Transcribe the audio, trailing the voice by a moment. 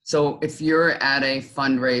So if you're at a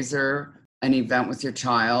fundraiser, an event with your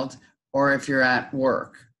child, or if you're at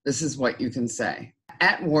work, this is what you can say.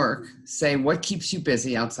 At work, say what keeps you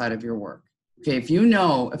busy outside of your work. Okay, if you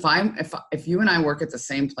know, if you and I work at the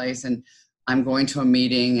same place and I'm going to a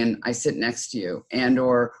meeting and I sit next to you, and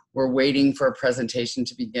or we're waiting for a presentation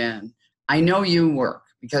to begin, I know you work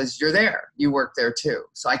because you're there. You work there too.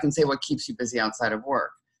 So I can say what keeps you busy outside of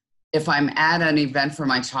work. If I'm at an event for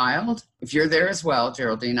my child, if you're there as well,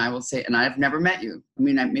 Geraldine, I will say, and I've never met you. I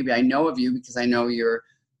mean, maybe I know of you because I know your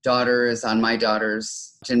daughter is on my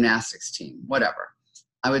daughter's gymnastics team, whatever.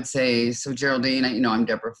 I would say, so Geraldine, I'm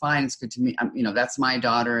Deborah Fine. It's good to meet, that's my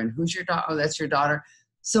daughter. And who's your daughter? Oh, that's your daughter.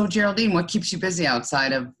 So Geraldine, what keeps you busy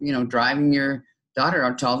outside of, driving your daughter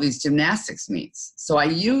out to all these gymnastics meets? So I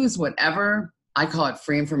use whatever, I call it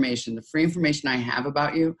free information. The free information I have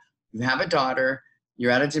about you, you have a daughter, you're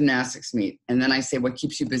at a gymnastics meet, and then I say, what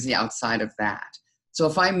keeps you busy outside of that? So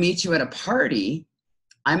if I meet you at a party,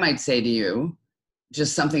 I might say to you,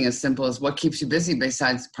 just something as simple as what keeps you busy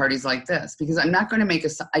besides parties like this? Because I'm not going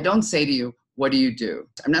to I don't say to you, what do you do?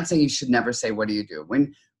 I'm not saying you should never say, what do you do?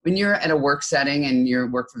 When you're at a work setting and you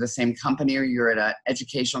work for the same company or you're at an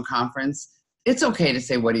educational conference, it's okay to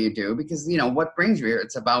say, what do you do? Because, what brings you here?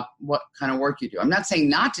 It's about what kind of work you do. I'm not saying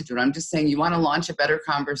not to do it. I'm just saying you want to launch a better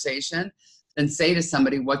conversation, then say to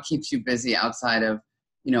somebody, what keeps you busy outside of,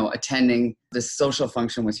 attending this social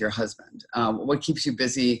function with your husband? What keeps you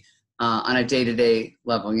busy on a day-to-day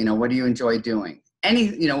level? What do you enjoy doing?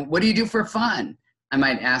 What do you do for fun? I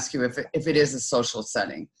might ask you if it is a social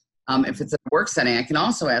setting. If it's a work setting, I can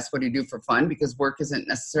also ask, what do you do for fun? Because work isn't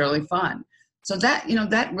necessarily fun. So that,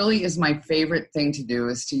 that really is my favorite thing to do,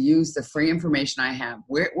 is to use the free information I have.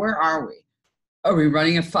 Where are we? Are we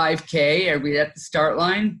running a 5K? Are we at the start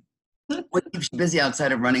line? What keeps you busy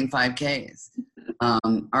outside of running 5Ks?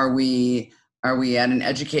 Are we at an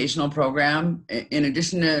educational program? In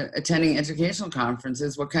addition to attending educational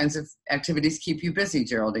conferences, what kinds of activities keep you busy,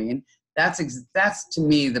 Geraldine? That's to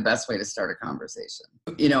me the best way to start a conversation.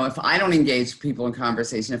 If I don't engage people in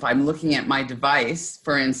conversation, if I'm looking at my device,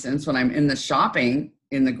 for instance, when I'm in the shopping,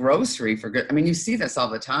 in the grocery for good, you see this all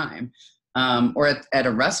the time. Or at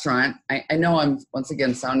a restaurant, I know I'm once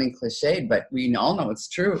again sounding cliched, but we all know it's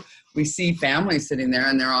true. We see families sitting there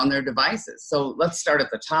and they're on their devices. So let's start at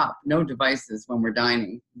the top. No devices when we're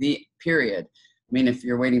dining, period. If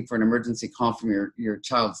you're waiting for an emergency call from your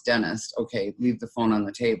child's dentist, okay, leave the phone on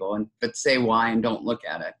the table, but say why and don't look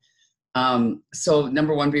at it. So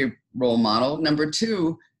number one, be a role model. Number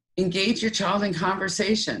two, engage your child in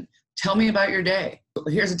conversation. Tell me about your day.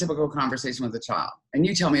 Here's a typical conversation with a child. And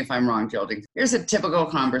you tell me if I'm wrong, Geraldine. Here's a typical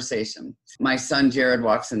conversation. My son, Jared,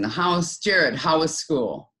 walks in the house. Jared, how was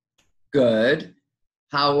school? Good.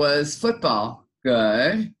 How was football?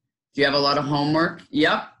 Good. Do you have a lot of homework?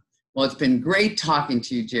 Yep. Well, it's been great talking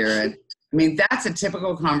to you, Jared. That's a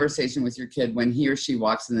typical conversation with your kid when he or she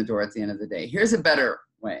walks in the door at the end of the day. Here's a better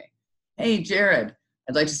way. Hey, Jared,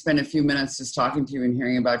 I'd like to spend a few minutes just talking to you and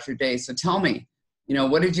hearing about your day. So tell me,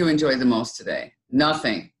 what did you enjoy the most today?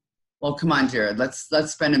 Nothing. Well, come on, Jared, let's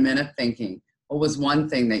spend a minute thinking. What was one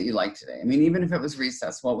thing that you liked today? Even if it was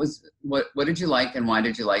recess, what did you like and why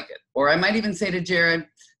did you like it? Or I might even say to Jared,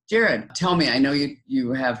 tell me, I know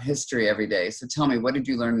you have history every day. So tell me, what did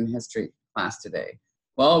you learn in history class today?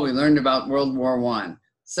 Well, we learned about World War I.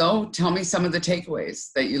 So tell me some of the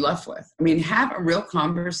takeaways that you left with. Have a real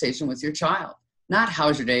conversation with your child. Not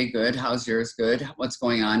how's your day good? How's yours good? What's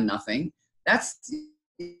going on? Nothing. That's,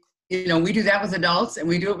 we do that with adults and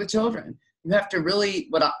we do it with children. You have to really,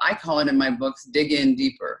 what I call it in my books, dig in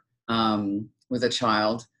deeper with a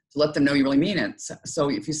child to let them know you really mean it. So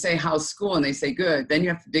if you say, how's school? And they say, good, then you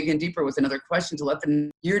have to dig in deeper with another question to let them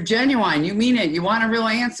know you're genuine, you mean it, you want a real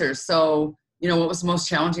answer. So, what was the most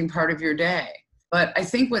challenging part of your day? But I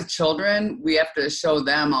think with children, we have to show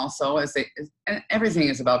them also, and everything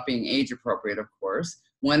is about being age appropriate, of course,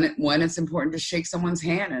 when it's important to shake someone's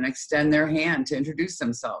hand and extend their hand to introduce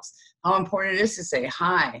themselves. How important it is to say,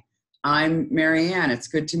 hi, I'm Mary Ann. It's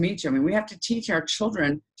good to meet you. We have to teach our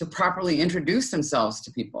children to properly introduce themselves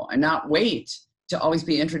to people and not wait to always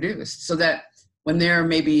be introduced, so that when they're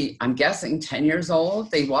maybe, I'm guessing, 10 years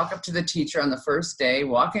old, they walk up to the teacher on the first day,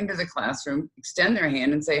 walk into the classroom, extend their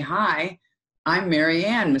hand and say, hi, I'm Mary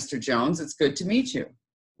Ann, Mr. Jones. It's good to meet you.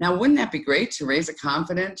 Now, wouldn't that be great to raise a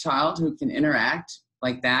confident child who can interact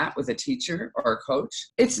like that with a teacher or a coach?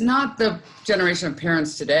 It's not the generation of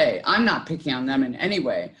parents today. I'm not picking on them in any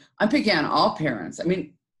way. I'm picking on all parents.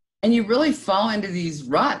 And you really fall into these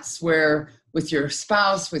ruts where with your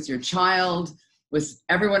spouse, with your child, with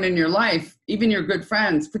everyone in your life, even your good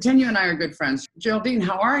friends. Pretend you and I are good friends. Geraldine,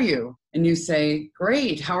 how are you? And you say,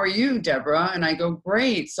 great. How are you, Deborah? And I go,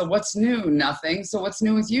 great. So what's new? Nothing. So what's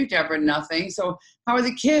new with you, Deborah? Nothing. So how are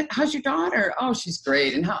the kids? How's your daughter? Oh, she's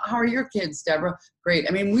great. And how are your kids, Deborah? Great.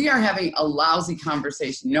 I mean, we are having a lousy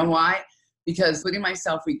conversation. You know why? Because including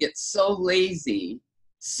myself, we get so lazy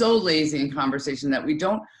in conversation that we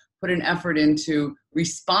don't put an effort into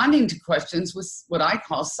responding to questions with what I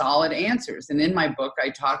call solid answers. And in my book,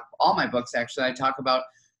 all my books actually, I talk about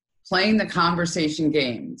playing the conversation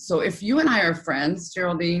game. So if you and I are friends,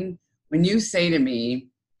 Geraldine, when you say to me,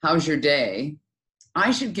 how's your day?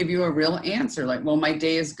 I should give you a real answer. Like, well, my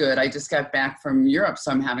day is good. I just got back from Europe,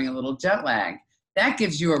 so I'm having a little jet lag. That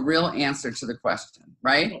gives you a real answer to the question,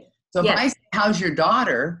 right? So if I say, how's your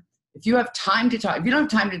daughter? If you have time to talk, if you don't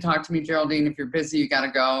have time to talk to me, Geraldine, if you're busy, you got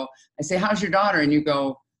to go. I say, how's your daughter? And you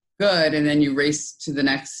go, good. And then you race to the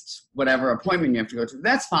next whatever appointment you have to go to.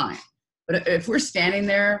 That's fine. But if we're standing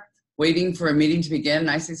there waiting for a meeting to begin, and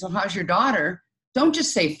I say, so how's your daughter? Don't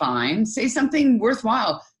just say fine. Say something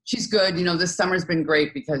worthwhile. She's good. You know, this summer's been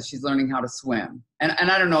great because she's learning how to swim. And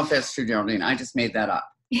I don't know if that's true, Geraldine. I just made that up.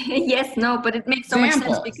 Yes, no, but it makes so much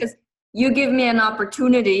sense because you give me an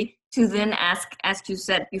opportunity to then ask, as you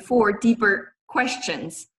said before, deeper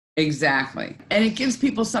questions. Exactly. And it gives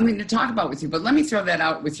people something to talk about with you. But let me throw that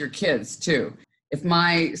out with your kids too. If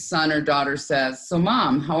my son or daughter says, so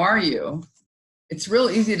Mom, how are you? It's real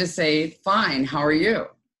easy to say, fine, how are you?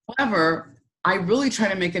 However, I really try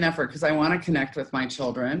to make an effort because I want to connect with my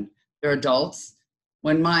children. They're adults.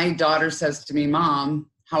 When my daughter says to me, Mom,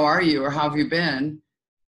 how are you? Or how have you been?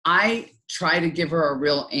 I try to give her a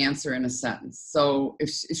real answer in a sentence. So if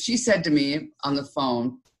she said to me on the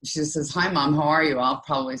phone, she says, hi, Mom, how are you? I'll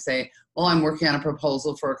probably say, well, I'm working on a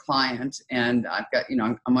proposal for a client and I've got,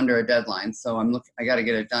 I'm under a deadline. So I got to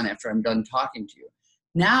get it done after I'm done talking to you.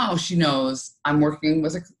 Now she knows I'm working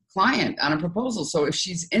with a client on a proposal. So if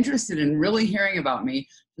she's interested in really hearing about me,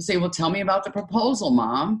 to say, well, tell me about the proposal,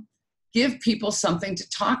 Mom. Give people something to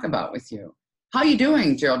talk about with you. How you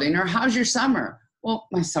doing, Geraldine? Or how's your summer? Well,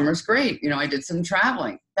 my summer's great. I did some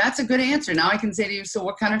traveling. That's a good answer. Now I can say to you, so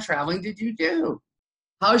what kind of traveling did you do?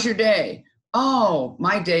 How's your day? Oh,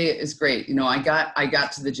 my day is great. I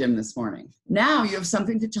got to the gym this morning. Now you have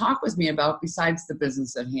something to talk with me about besides the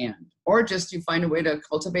business at hand, or just you find a way to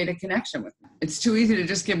cultivate a connection with me. It's too easy to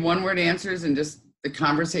just give one-word answers and just the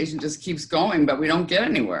conversation just keeps going, but we don't get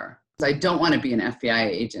anywhere. I don't want to be an FBI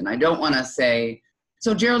agent. I don't want to say,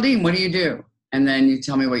 so Geraldine, what do you do? And then you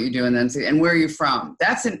tell me what you do and then say, and where are you from?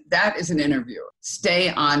 That is an interview. Stay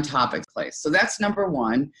on topic place. So that's number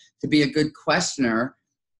one, to be a good questioner.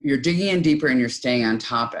 You're digging in deeper and you're staying on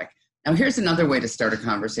topic. Now here's another way to start a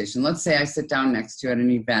conversation. Let's say I sit down next to you at an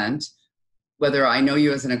event, whether I know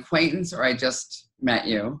you as an acquaintance or I just met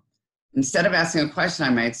you. Instead of asking a question,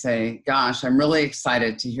 I might say, gosh, I'm really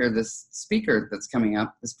excited to hear this speaker that's coming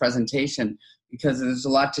up, this presentation, because there's a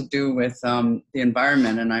lot to do with the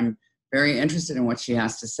environment and I'm very interested in what she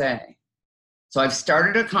has to say. So I've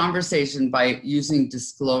started a conversation by using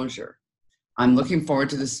disclosure. I'm looking forward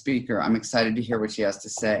to the speaker. I'm excited to hear what she has to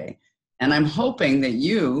say. And I'm hoping that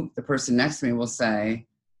you, the person next to me, will say,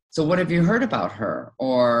 so what have you heard about her?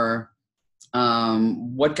 Or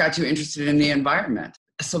what got you interested in the environment?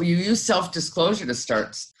 So you use self-disclosure to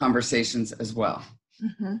start conversations as well.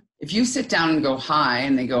 Mm-hmm. If you sit down and go hi,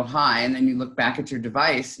 and they go hi, and then you look back at your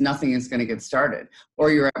device, nothing is going to get started.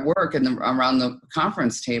 Or you're at work and around the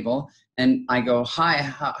conference table, and I go, hi,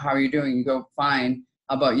 how are you doing? You go, fine.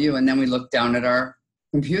 How about you? And then we look down at our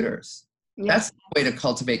computers. Yeah. That's the way to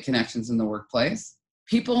cultivate connections in the workplace.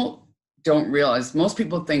 People don't realize, most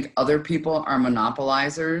people think other people are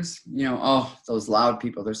monopolizers. Oh, those loud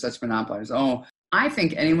people, they're such monopolizers. Oh, I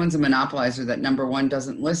think anyone's a monopolizer that, number one,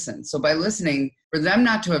 doesn't listen. So by listening, for them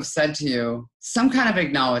not to have said to you some kind of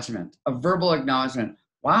acknowledgement, a verbal acknowledgement,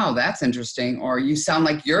 wow, that's interesting, or you sound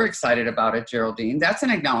like you're excited about it, Geraldine. That's an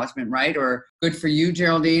acknowledgement, right? Or good for you,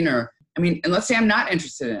 Geraldine. Or, and let's say I'm not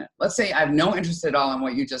interested in it. Let's say I have no interest at all in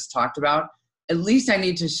what you just talked about. At least I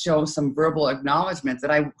need to show some verbal acknowledgement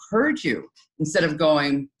that I heard you, instead of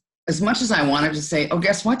going, as much as I wanted to say, oh,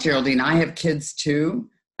 guess what, Geraldine, I have kids too.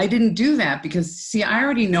 I didn't do that because, see, I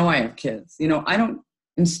already know I have kids.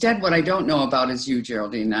 Instead, what I don't know about is you,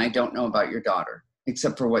 Geraldine, and I don't know about your daughter,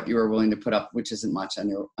 except for what you were willing to put up, which isn't much on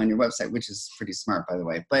your website, which is pretty smart, by the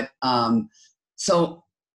way. But so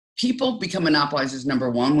people become monopolizers, number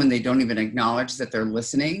one, when they don't even acknowledge that they're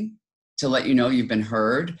listening to let you know you've been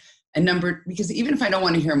heard. And because even if I don't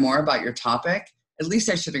want to hear more about your topic, at least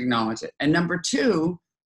I should acknowledge it. And number two,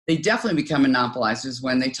 they definitely become monopolizers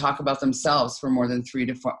when they talk about themselves for more than 3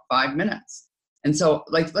 to 5 minutes. And so,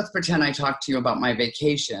 like, let's pretend I talked to you about my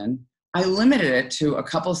vacation. I limited it to a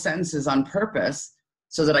couple sentences on purpose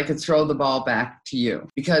so that I could throw the ball back to you.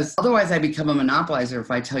 Because otherwise I become a monopolizer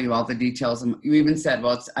if I tell you all the details. And you even said,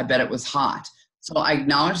 well, I bet it was hot. So I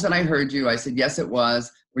acknowledged that I heard you. I said, yes, it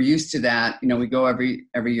was. We're used to that. You know, we go every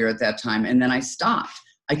year at that time. And then I stopped.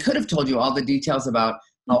 I could have told you all the details about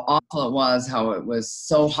how awful it was, how it was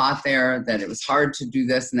so hot there, that it was hard to do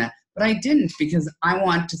this and that. But I didn't, because I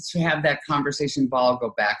want to have that conversation ball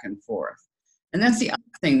go back and forth. And that's the other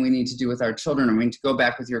thing we need to do with our children. I mean, to go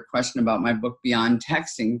back with your question about my book, Beyond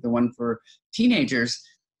Texting, the one for teenagers,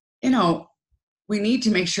 you know, we need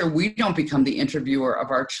to make sure we don't become the interviewer of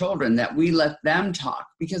our children, that we let them talk.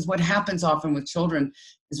 Because what happens often with children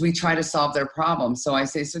is we try to solve their problems. So I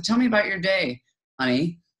say, so tell me about your day,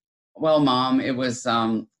 honey. Well, Mom, it was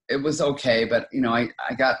okay, but, you know, I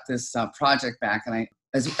got this project back, and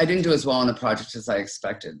I didn't do as well on the project as I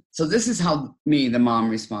expected. So this is how the mom,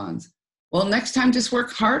 responds. Well, next time just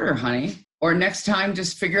work harder, honey. Or next time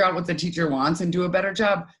just figure out what the teacher wants and do a better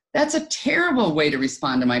job. That's a terrible way to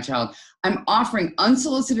respond to my child. I'm offering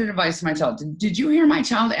unsolicited advice to my child. Did you hear my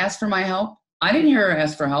child ask for my help? I didn't hear her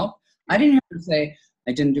ask for help. I didn't hear her say,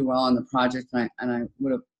 I didn't do well on the project and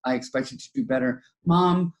I expected to do better.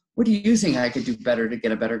 Mom, what do you think I could do better to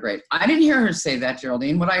get a better grade? I didn't hear her say that,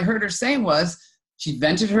 Geraldine. What I heard her say was, she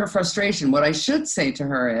vented her frustration. What I should say to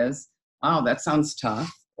her is, wow, that sounds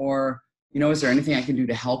tough. Or, you know, is there anything I can do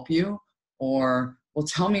to help you? Or, well,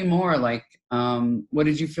 tell me more, like, what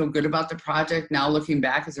did you feel good about the project? Now looking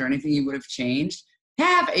back, is there anything you would have changed?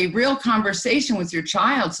 Have a real conversation with your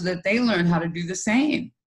child so that they learn how to do the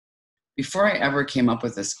same. Before I ever came up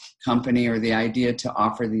with this company or the idea to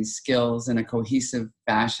offer these skills in a cohesive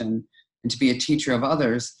fashion and to be a teacher of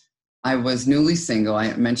others, I was newly single.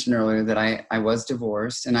 I mentioned earlier that I was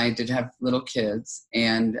divorced, and I did have little kids.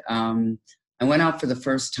 And I went out for the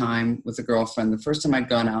first time with a girlfriend, the first time I'd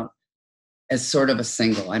gone out as sort of a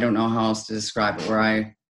single. I don't know how else to describe it, where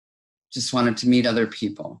I just wanted to meet other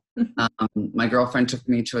people. My girlfriend took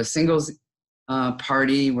me to a singles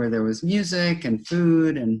party where there was music and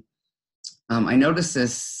food. And I noticed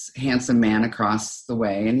this handsome man across the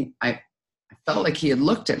way, and I felt like he had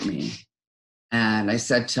looked at me. And I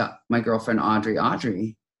said to my girlfriend, Audrey,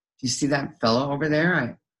 do you see that fellow over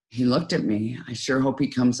there? He looked at me. I sure hope he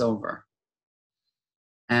comes over.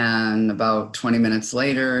 And about 20 minutes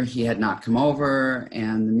later, he had not come over,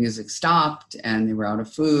 and the music stopped, and they were out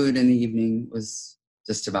of food, and the evening was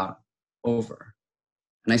just about over.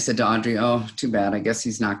 And I said to Audrey, oh, too bad. I guess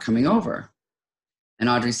he's not coming over. And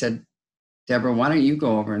Audrey said, Deborah, why don't you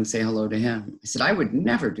go over and say hello to him? I said, I would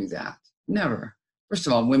never do that. Never. First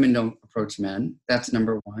of all, women don't approach men. That's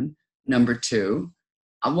number one. Number two,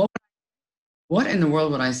 what in the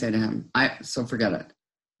world would I say to him? So forget it.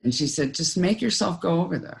 And she said, just make yourself go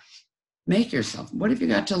over there. Make yourself. What have you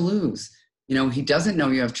got to lose? You know, he doesn't know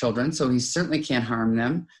you have children, so he certainly can't harm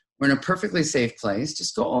them. We're in a perfectly safe place.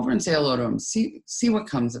 Just go over and say hello to him. See what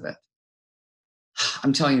comes of it.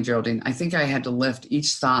 I'm telling you, Geraldine, I think I had to lift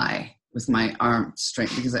each thigh with my arm straight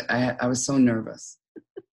because I was so nervous.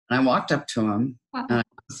 And I walked up to him, and I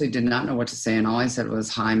honestly did not know what to say. And all I said was,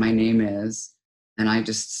 hi, my name is, and I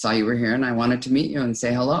just saw you were here, and I wanted to meet you and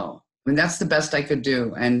say hello. I mean, that's the best I could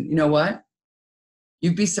do. And you know what?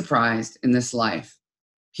 You'd be surprised in this life.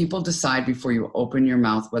 People decide before you open your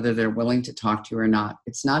mouth whether they're willing to talk to you or not.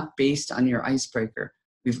 It's not based on your icebreaker.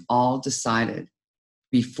 We've all decided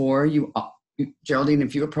before you, Geraldine,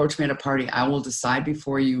 if you approach me at a party, I will decide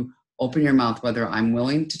before you open your mouth whether I'm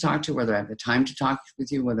willing to talk to you, whether I have the time to talk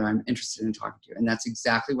with you, whether I'm interested in talking to you. And that's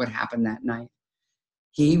exactly what happened that night.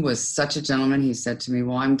 He was such a gentleman. He said to me,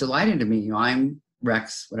 well, I'm delighted to meet you. I'm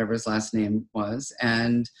Rex, whatever his last name was,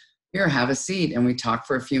 and here, have a seat. And we talked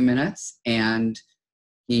for a few minutes, and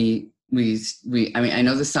I mean, I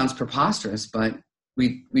know this sounds preposterous, but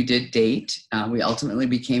we did date. We ultimately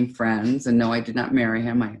became friends, and no, I did not marry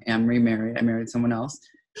him. I am remarried. I married someone else.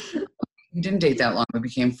 We didn't date that long. We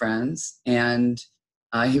became friends, and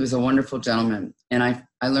he was a wonderful gentleman. And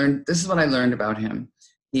I learned, this is what I learned about him.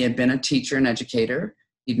 He had been a teacher and educator.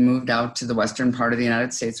 He'd moved out to the western part of the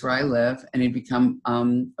United States where I live, and he'd become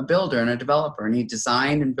a builder and a developer. And he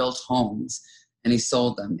designed and built homes, and he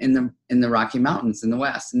sold them in the Rocky Mountains in the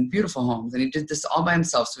West, and beautiful homes. And he did this all by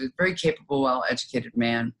himself. So he was a very capable, well-educated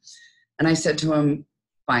man. And I said to him,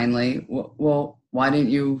 finally, well, why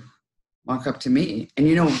didn't you walk up to me? And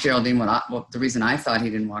you know, Geraldine, the reason I thought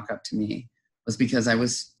he didn't walk up to me was because I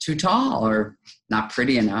was too tall or not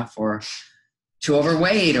pretty enough or too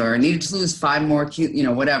overweight or needed to lose 5 more,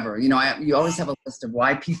 whatever. You always have a list of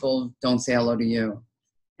why people don't say hello to you.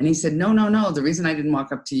 And he said, no, no, no. The reason I didn't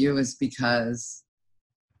walk up to you is because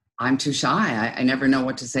I'm too shy. I never know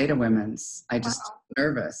what to say to women. I just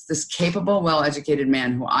nervous. This capable, well-educated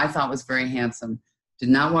man who I thought was very handsome did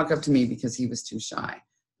not walk up to me because he was too shy.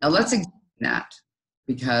 Now let's examine that,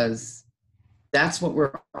 because that's what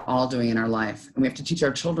we're all doing in our life. And we have to teach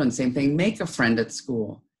our children the same thing. Make a friend at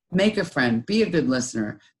school. Make a friend. Be a good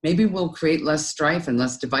listener. Maybe we'll create less strife and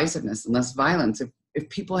less divisiveness and less violence if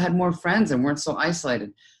people had more friends and weren't so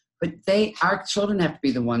isolated. But our children have to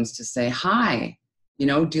be the ones to say, hi,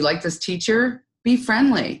 do you like this teacher? Be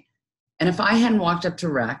friendly. And if I hadn't walked up to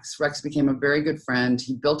Rex became a very good friend.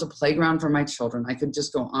 He built a playground for my children. I could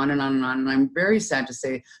just go on and on and on. And I'm very sad to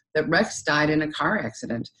say that Rex died in a car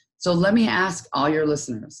accident. So let me ask all your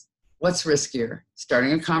listeners, what's riskier,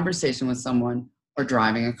 starting a conversation with someone or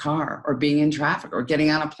driving a car or being in traffic or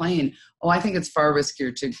getting on a plane? Oh, I think it's far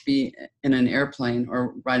riskier to be in an airplane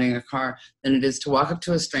or riding a car than it is to walk up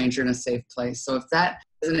to a stranger in a safe place. So if that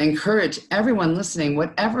doesn't encourage everyone listening,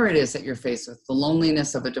 whatever it is that you're faced with, the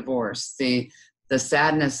loneliness of a divorce, the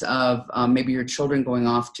sadness of maybe your children going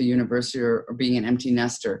off to university or being an empty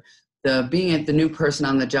nester, being the new person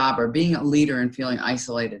on the job or being a leader and feeling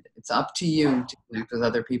isolated, it's up to you to connect with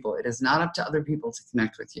other people. It is not up to other people to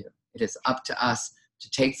connect with you. It is up to us to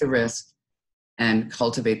take the risk and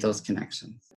cultivate those connections.